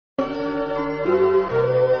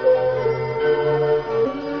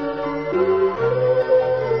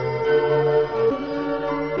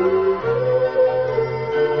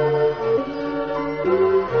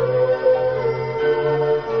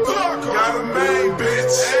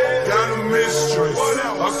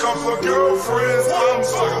for girlfriends, I'm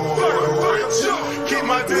so rich. Keep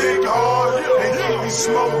my dick hard and keep me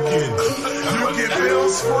smoking. You get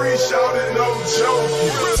bills free, shout it, no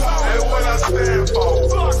joking. And what I stand for,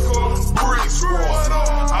 brick squad.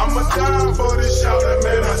 I'ma die for this, shout it,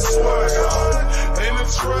 man, I swear. In the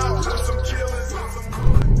trap, just some killers and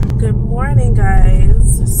some... Good morning,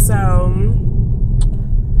 guys. So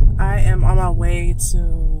I am on my way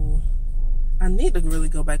to, I need to really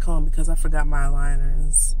go back home because I forgot my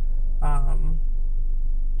aligners.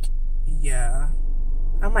 Yeah,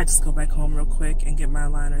 I might just go back home real quick and get my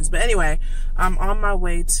aligners. But anyway, I'm on my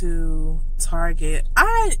way to Target.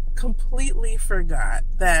 I completely forgot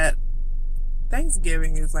that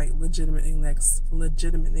Thanksgiving is like legitimately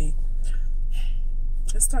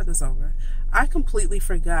let's start this over. I completely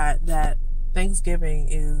forgot that Thanksgiving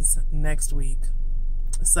is next week.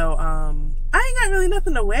 So I ain't got really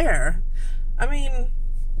nothing to wear. I mean,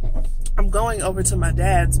 I'm going over to my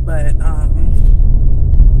dad's, but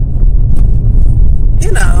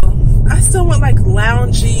you know, I still want like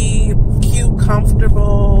loungy, cute,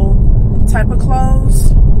 comfortable type of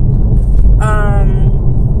clothes.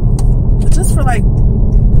 Just for like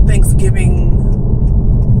Thanksgiving,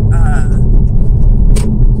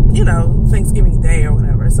 you know, Thanksgiving Day or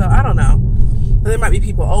whatever. So I don't know. There might be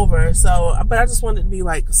people over. So, but I just wanted to be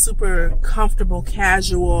like super comfortable,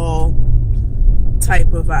 casual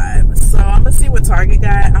type of vibe. So I'm gonna see what Target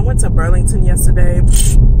got. I went to Burlington yesterday.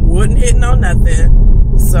 Wasn't hitting on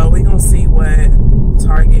nothing. So we're gonna see what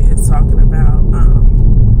Target is talking about.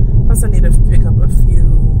 Plus I need to pick up a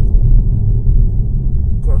few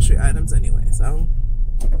grocery items anyway. So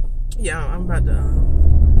yeah, I'm about to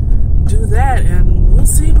do that, and we'll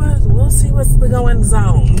see what's the going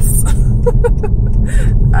zones. All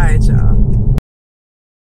right, y'all.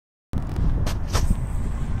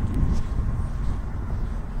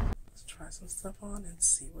 Let's try some stuff on and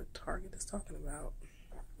see what Target is talking about.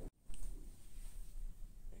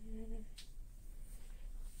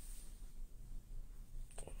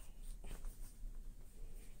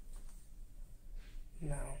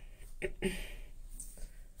 No.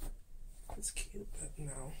 It's cute, but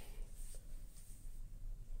no.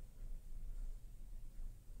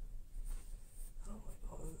 I don't like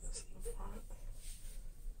all of this in the front.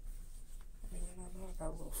 I mean, I know I got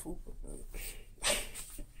a little fupa, but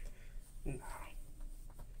no.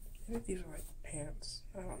 I think these are like pants.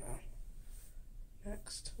 I don't know.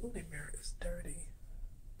 Next. Ooh, the mirror is dirty.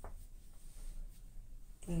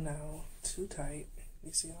 No. Too tight.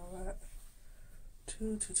 You see all that?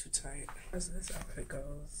 Too tight. As this outfit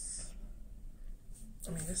goes,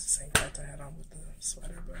 I mean, this is the same tights I had on with the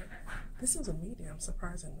sweater, but this is a medium,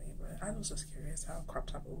 surprisingly. But I was just curious how crop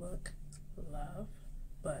top will look. Love,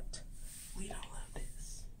 but we don't love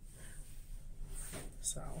this.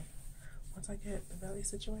 So once I get the belly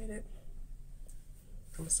situated,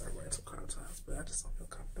 I'm gonna start wearing some crop tops. But I just don't feel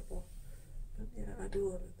comfortable. But yeah, I do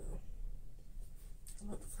love it though.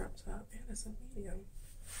 I love the crop top, and it's a medium.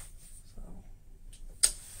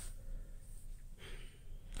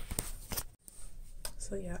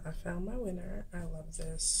 So yeah, I found my winner. I love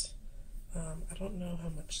this. I don't know how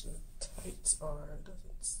much the tights are.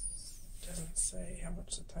 It doesn't say how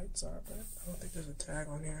much the tights are, but I don't think there's a tag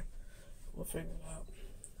on here. We'll figure it out.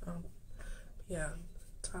 Yeah,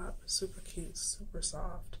 top super cute, super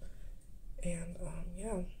soft, and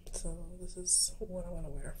yeah. So this is what I want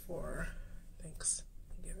to wear for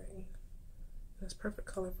Thanksgiving. And it's perfect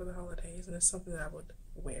color for the holidays, and it's something that I would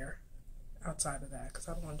wear outside of that because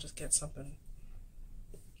I don't want to just get something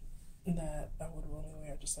that I would only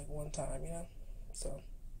wear just like one time, you know? So,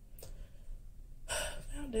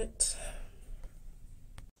 found it.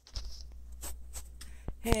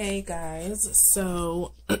 Hey guys,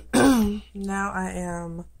 so now I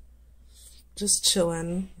am just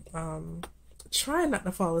chilling, trying not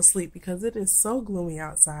to fall asleep because it is so gloomy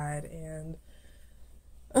outside, and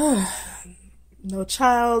no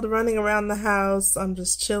child running around the house. I'm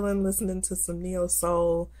just chilling, listening to some neo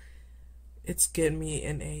soul. It's getting me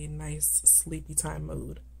in a nice sleepy time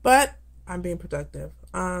mood, but I'm being productive.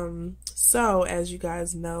 So as you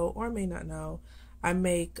guys know or may not know, I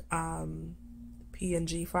make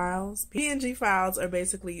PNG files. PNG files are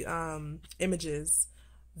basically images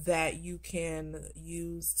that you can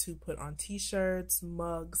use to put on t-shirts,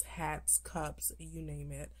 mugs, hats, cups, you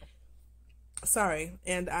name it. Sorry,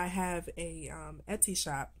 and I have a Etsy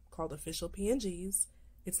shop called Official PNGs.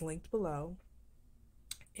 It's linked below.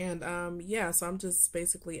 And yeah, so I'm just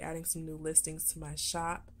basically adding some new listings to my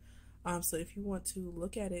shop. So if you want to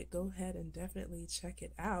look at it, go ahead and definitely check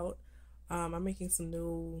it out. I'm making some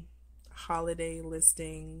new holiday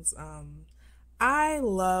listings. I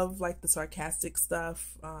love like the sarcastic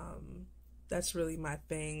stuff. That's really my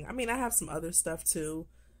thing. I mean, I have some other stuff too,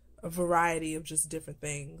 a variety of just different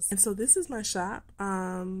things. And so this is my shop.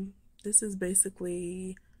 This is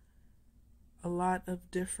basically a lot of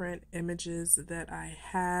different images that I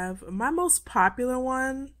have. My most popular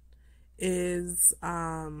one is,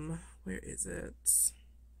 where is it?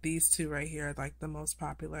 These two right here are like the most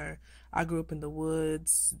popular. I grew up in the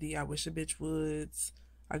woods, the I wish a bitch woods.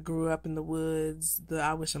 I grew up in the woods, the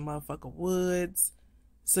I wish a motherfucker woods.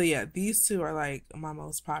 So yeah, these two are like my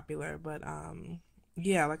most popular, but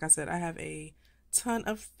yeah, like I said, I have a ton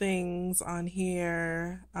of things on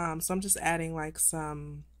here. So I'm just adding like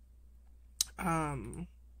some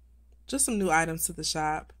just some new items to the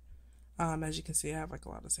shop. As you can see, I have like a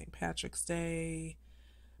lot of St. Patrick's Day,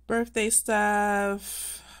 birthday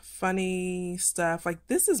stuff, funny stuff. Like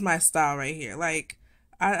this is my style right here. Like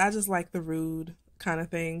I just like the rude kind of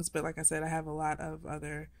things, but like I said, I have a lot of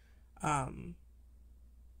other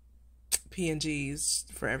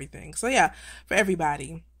PNGs for everything. So yeah, for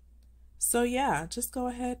everybody. So yeah, just go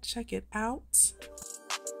ahead, check it out.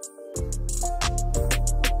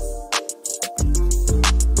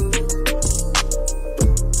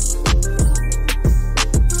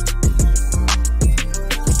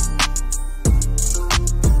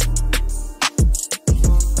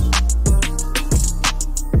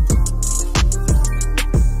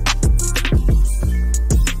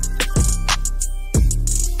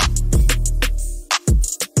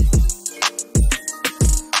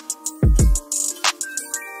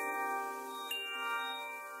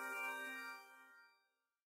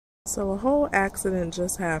 So a whole accident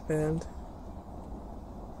just happened.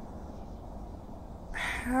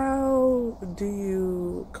 How do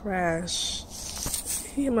you crash?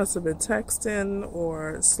 He must have been texting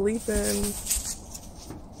or sleeping.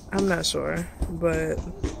 I'm not sure, but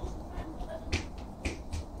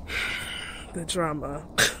the drama.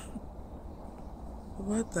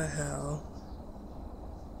 What the hell?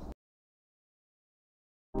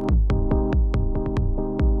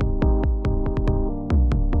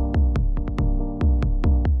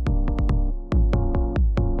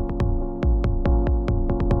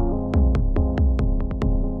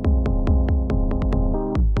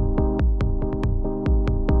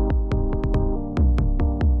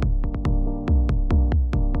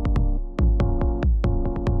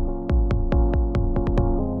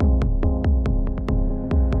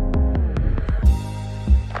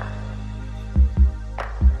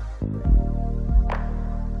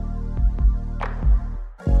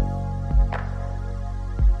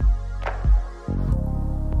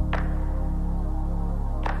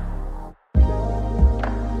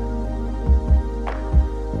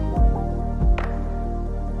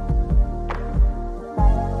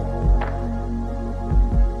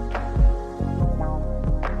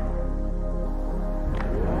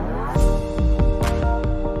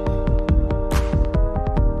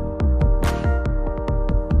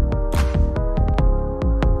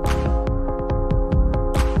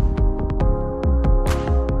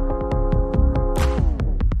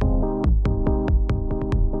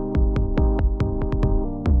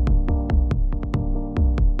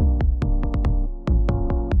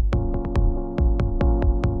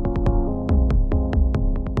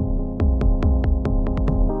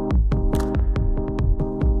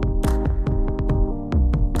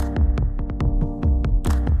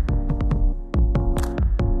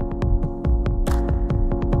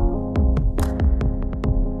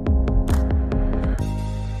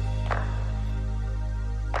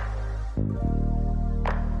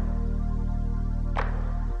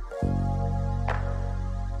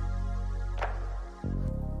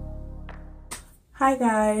 Hi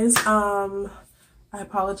guys, I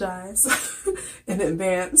apologize in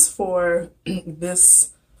advance for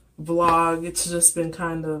this vlog. It's just been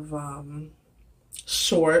kind of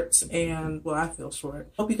short, and well, I feel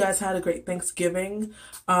short. Hope you guys had a great Thanksgiving.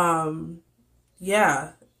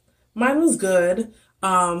 Yeah, mine was good.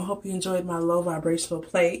 Hope you enjoyed my low vibrational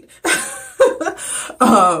plate.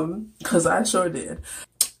 Cause I sure did.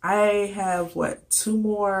 I have what,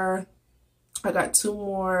 I got 2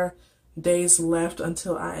 more days left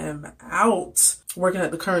until I am out working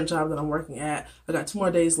at the current job that I'm working at. I got 2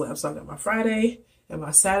 more days left. So I got my Friday and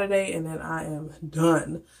my Saturday, and then I am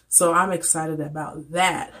done. So I'm excited about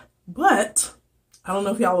that. But I don't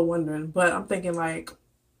know if y'all are wondering, but I'm thinking like,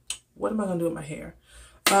 what am I gonna do with my hair?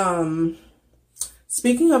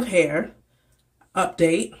 Speaking of hair,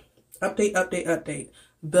 update.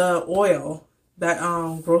 The oil,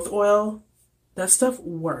 that growth oil, that stuff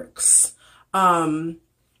works.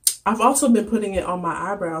 I've also been putting it on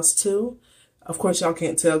my eyebrows too. Of course, y'all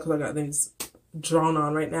can't tell because I got these drone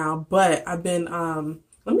on right now, but I've been,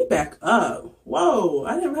 let me back up. Whoa,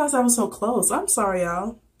 I didn't realize I was so close. I'm sorry,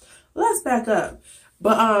 y'all. Let's back up.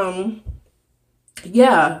 But,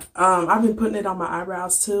 yeah, I've been putting it on my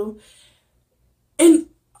eyebrows too. And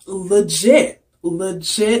legit,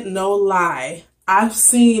 no lie. I've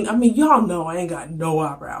seen, I mean, y'all know I ain't got no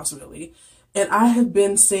eyebrows really. And I have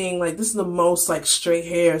been seeing, like, this is the most, like, straight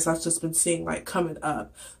hairs I've just been seeing, like, coming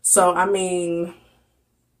up. So, I mean,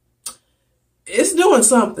 it's doing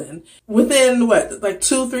something. Within, what, like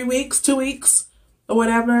 2 weeks or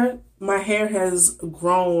whatever, my hair has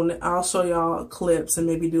grown. I'll show y'all clips and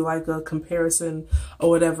maybe do, like, a comparison or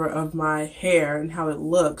whatever of my hair and how it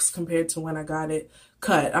looks compared to when I got it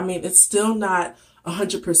cut. I mean, it's still not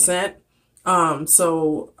 100%.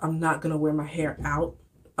 So I'm not going to wear my hair out.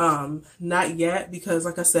 Not yet, because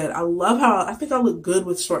like I said, I love how I think I look good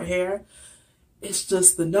with short hair. It's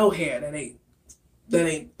just the no hair that ain't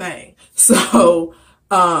thing. So,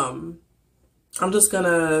 I'm just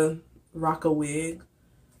gonna rock a wig.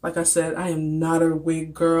 Like I said, I am not a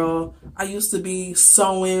wig girl. I used to be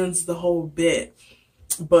sew-ins the whole bit,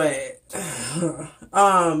 but,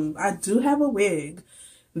 I do have a wig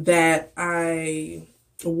that I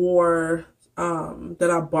wore, that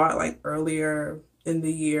I bought like earlier in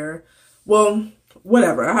the year. Well,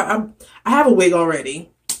 whatever. I have a wig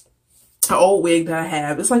already. An old wig that I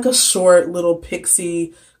have. It's like a short little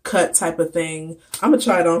pixie cut type of thing. I'm gonna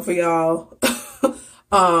try it on for y'all.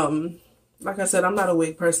 Like I said, I'm not a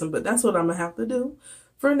wig person, but that's what I'm gonna have to do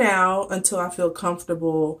for now until I feel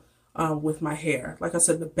comfortable with my hair. Like I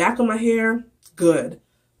said, the back of my hair, good.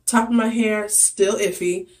 Top of my hair, still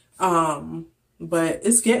iffy. But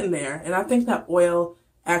it's getting there. And I think that oil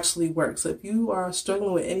actually works. So if you are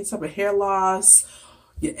struggling with any type of hair loss,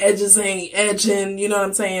 your edges ain't edging, you know what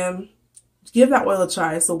I'm saying? Give that oil a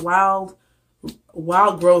try. It's a wild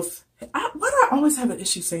growth. Why do I always have an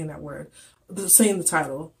issue saying that word? Saying the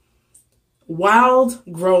title. Wild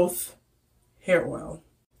growth hair oil.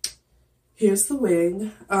 Here's the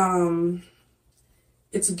wig.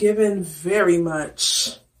 It's given very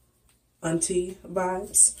much auntie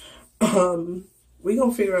vibes. We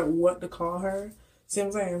gonna figure out what to call her. See what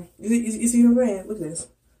I'm saying? You see what I'm saying? Look at this.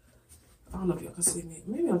 I don't know if y'all can see me.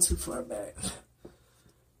 Maybe I'm too far back.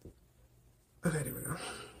 Okay, there we go.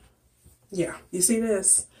 Yeah, you see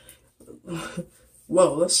this?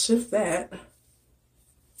 Whoa, let's shift that.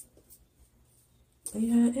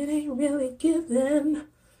 Yeah, it ain't really giving.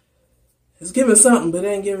 It's giving something, but it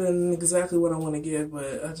ain't giving exactly what I want to give,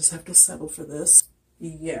 but I just have to settle for this.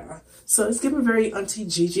 Yeah, so it's giving very Auntie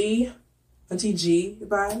G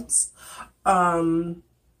vibes.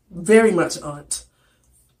 Very much aunt.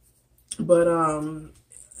 But,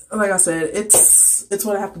 like I said, it's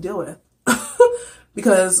what I have to deal with.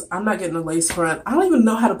 Because I'm not getting a lace front. I don't even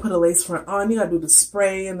know how to put a lace front on. You gotta do the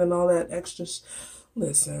spray and then all that extra.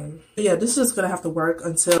 Listen. Yeah, this is just gonna have to work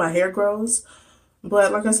until my hair grows.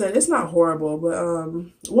 But like I said, it's not horrible. But,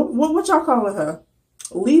 what y'all calling her?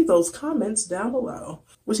 Leave those comments down below.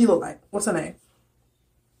 What she look like? What's her name?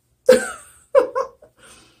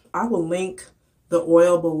 I will link the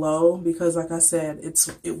oil below because like I said,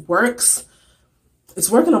 it works. It's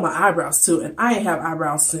working on my eyebrows too. And I ain't have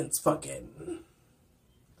eyebrows since fucking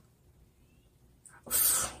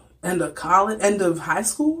end of college, end of high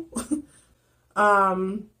school.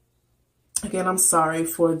 Again, I'm sorry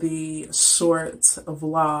for the short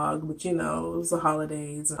vlog, but you know, it was the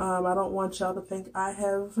holidays. I don't want y'all to think I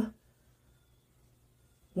have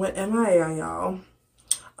went MIA on y'all.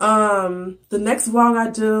 The next vlog I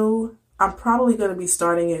do, I'm probably going to be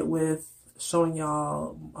starting it with showing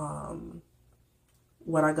y'all,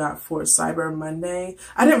 what I got for Cyber Monday.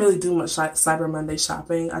 I didn't really do much Cyber Monday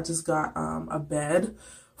shopping. I just got, a bed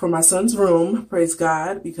for my son's room, praise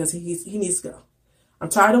God, because he needs to go. I'm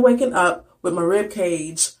tired of waking up with my rib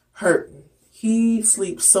cage hurting. He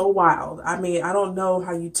sleeps so wild. I mean, I don't know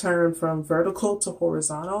how you turn from vertical to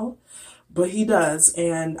horizontal, but he does,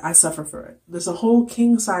 and I suffer for it. There's a whole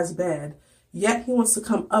king-size bed, yet he wants to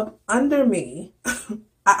come up under me.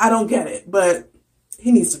 I don't get it, but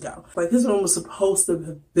he needs to go. Like, his room was supposed to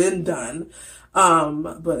have been done,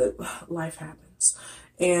 but life happens.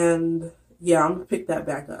 And yeah, I'm gonna pick that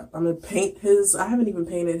back up. I'm gonna paint his, I haven't even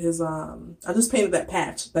painted his, I just painted that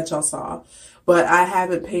patch that y'all saw, but I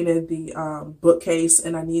haven't painted the bookcase,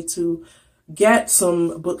 and I need to get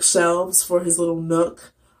some bookshelves for his little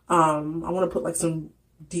nook. I want to put like some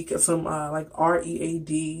like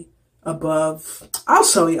READ above. I'll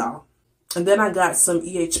show y'all. And then I got some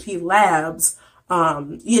EHP Labs.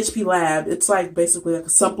 EHP Lab, it's like basically like a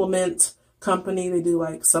supplement company. They do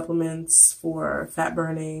like supplements for fat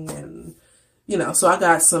burning and you know, so I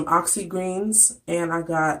got some Oxy Greens, and I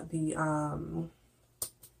got the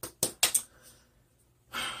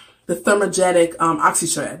Thermogenic Oxy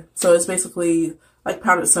Shred. So it's basically like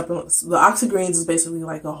powdered supplements. The Oxy Greens is basically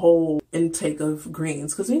like a whole intake of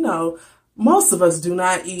greens, because, you know, most of us do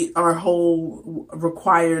not eat our whole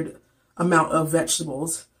required amount of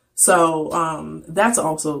vegetables. So that's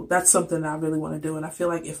something that I really want to do. And I feel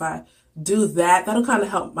like if I do that, that'll kind of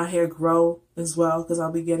help my hair grow as well, because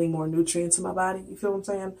I'll be getting more nutrients in my body. You feel what I'm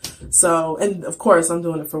saying? So, and of course, I'm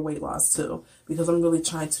doing it for weight loss too, because I'm really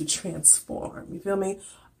trying to transform. You feel me?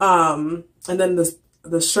 And then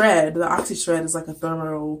the shred, the Oxy Shred, is like a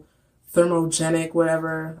thermogenic,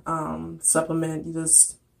 whatever, supplement.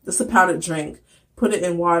 It's a powdered drink. Put it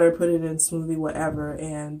in water, put it in smoothie, whatever,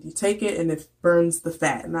 and you take it and it burns the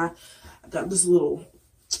fat. And I got this little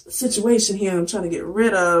situation here I'm trying to get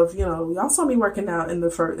rid of. You know, y'all saw me working out in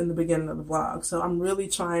the beginning of the vlog, so I'm really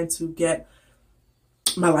trying to get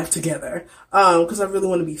my life together, because I really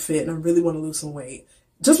want to be fit and I really want to lose some weight.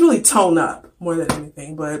 Just really tone up more than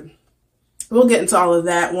anything, but we'll get into all of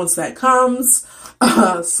that once that comes.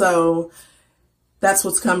 So that's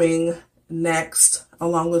what's coming next,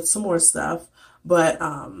 along with some more stuff. But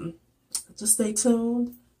just stay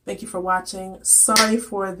tuned. Thank you for watching. Sorry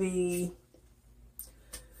for the,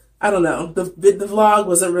 I don't know, the vlog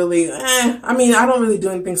wasn't really, I mean, I don't really do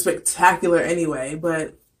anything spectacular anyway,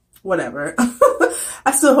 but whatever.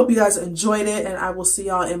 I still hope you guys enjoyed it, and I will see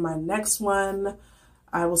y'all in my next one.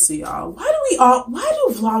 I will see y'all. Why do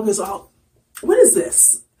vloggers all, what is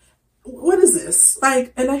this? What is this?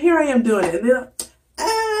 Like, and here I am doing it, and then,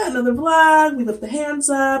 another vlog, we lift the hands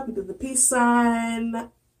up, we do the peace sign.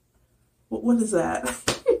 What is that?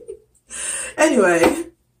 Anyway,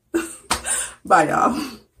 bye y'all.